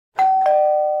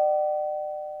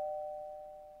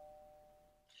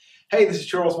Hey, this is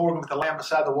Charles Morgan with the Land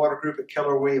Beside the Water Group at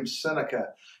Keller Williams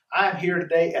Seneca. I'm here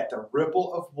today at the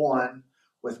Ripple of One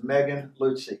with Magan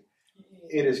Luzzi.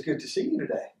 It is good to see you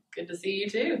today. Good to see you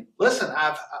too. Listen,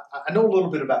 I know a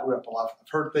little bit about Ripple. I've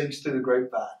heard things through the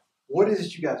grapevine. What is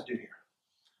it you guys do here?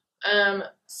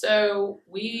 So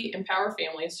we empower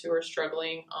families who are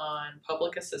struggling on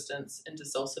public assistance into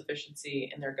self-sufficiency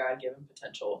and their God-given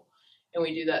potential. And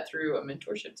we do that through a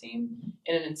mentorship team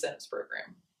and an incentives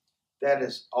program. That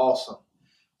is awesome.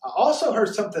 I also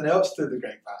heard something else through the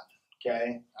grapevine,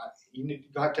 okay? You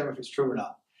need to tell me if it's true or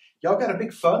not. Y'all got a big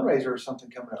fundraiser or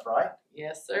something coming up, right?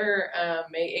 Yes, sir.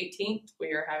 May 18th,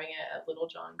 we are having it at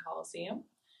Littlejohn Coliseum.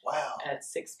 Wow. At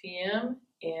 6 p.m.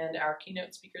 And our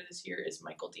keynote speaker this year is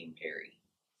Michael Dean Perry.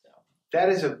 So that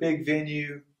is a big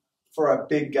venue for a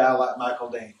big guy like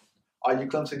Michael Dean. All you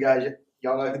Clemson guys,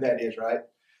 y'all know who that is, right?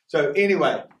 So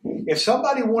anyway, if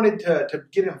somebody wanted to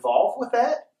get involved with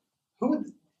that, who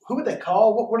would they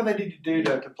call? What do they need to do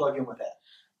to plug in with that?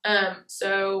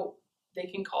 So they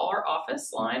can call our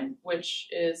office line, which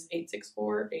is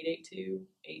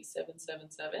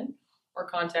 864-882-8777, or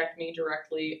contact me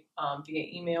directly via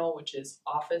email, which is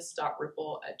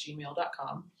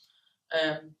office.ripple@gmail.com.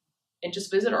 And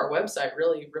just visit our website,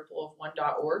 really,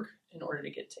 rippleofone.org, in order to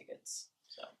get tickets.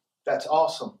 So that's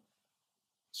awesome.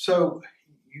 So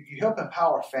you help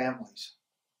empower families.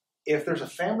 If there's a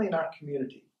family in our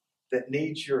community that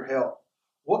needs your help,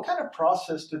 what kind of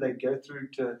process do they go through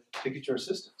to get your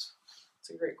assistance?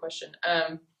 That's a great question.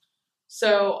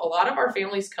 So a lot of our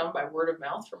families come by word of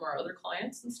mouth from our other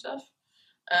clients and stuff.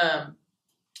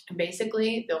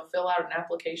 Basically, they'll fill out an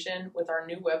application with our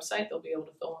new website. They'll be able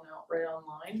to fill one out right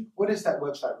online. What is that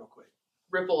website real quick?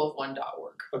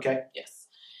 Rippleofone.org. Okay. Yes.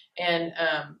 And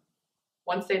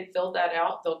once they've filled that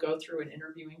out, they'll go through an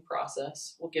interviewing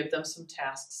process. We'll give them some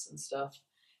tasks and stuff.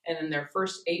 And then their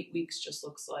first 8 weeks just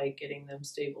looks like getting them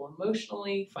stable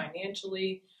emotionally,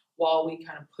 financially, while we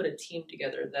kind of put a team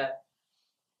together that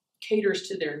caters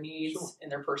to their needs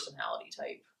and their personality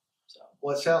type. So,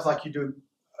 well, it sounds like you do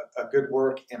a good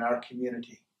work in our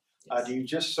community. Yes. Do you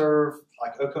just serve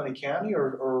like Oconee County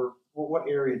or what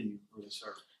area do you really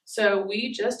serve? So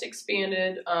we just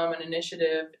expanded an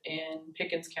initiative in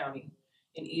Pickens County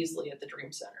in Easley at the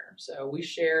Dream Center. So we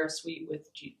share a suite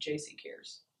with JC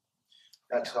Cares.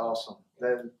 That's awesome.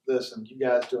 Listen, you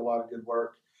guys do a lot of good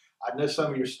work. I know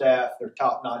some of your staff; they're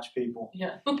top-notch people.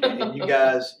 Yeah. and you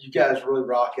guys really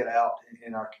rock it out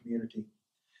in our community.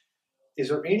 Is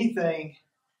there anything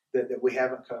that we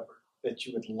haven't covered that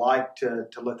you would like to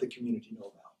let the community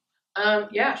know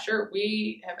about? Yeah, sure.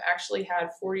 We have actually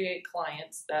had 48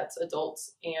 clients, that's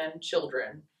adults and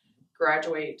children,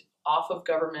 graduate off of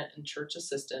government and church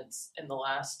assistance in the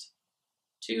last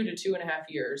 2 to 2.5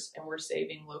 years, and we're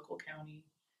saving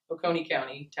Oconee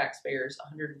County taxpayers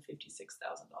 $156,000 a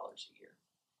year.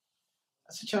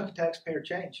 That's a chunk of taxpayer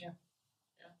change. Yeah,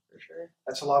 for sure.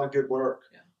 That's a lot of good work.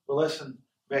 Yeah. Well, listen,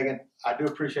 Magan, I do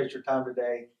appreciate your time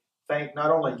today. Thank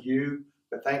not only you,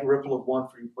 but thank Ripple of One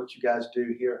for what you guys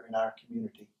do here in our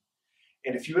community.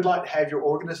 And if you would like to have your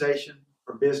organization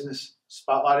or business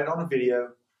spotlighted on a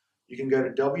video, you can go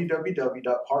to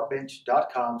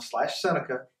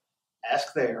www.parkbench.com/Seneca,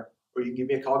 ask there, or you can give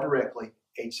me a call directly,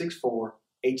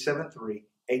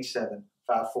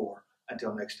 864-873-8754.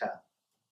 Until next time.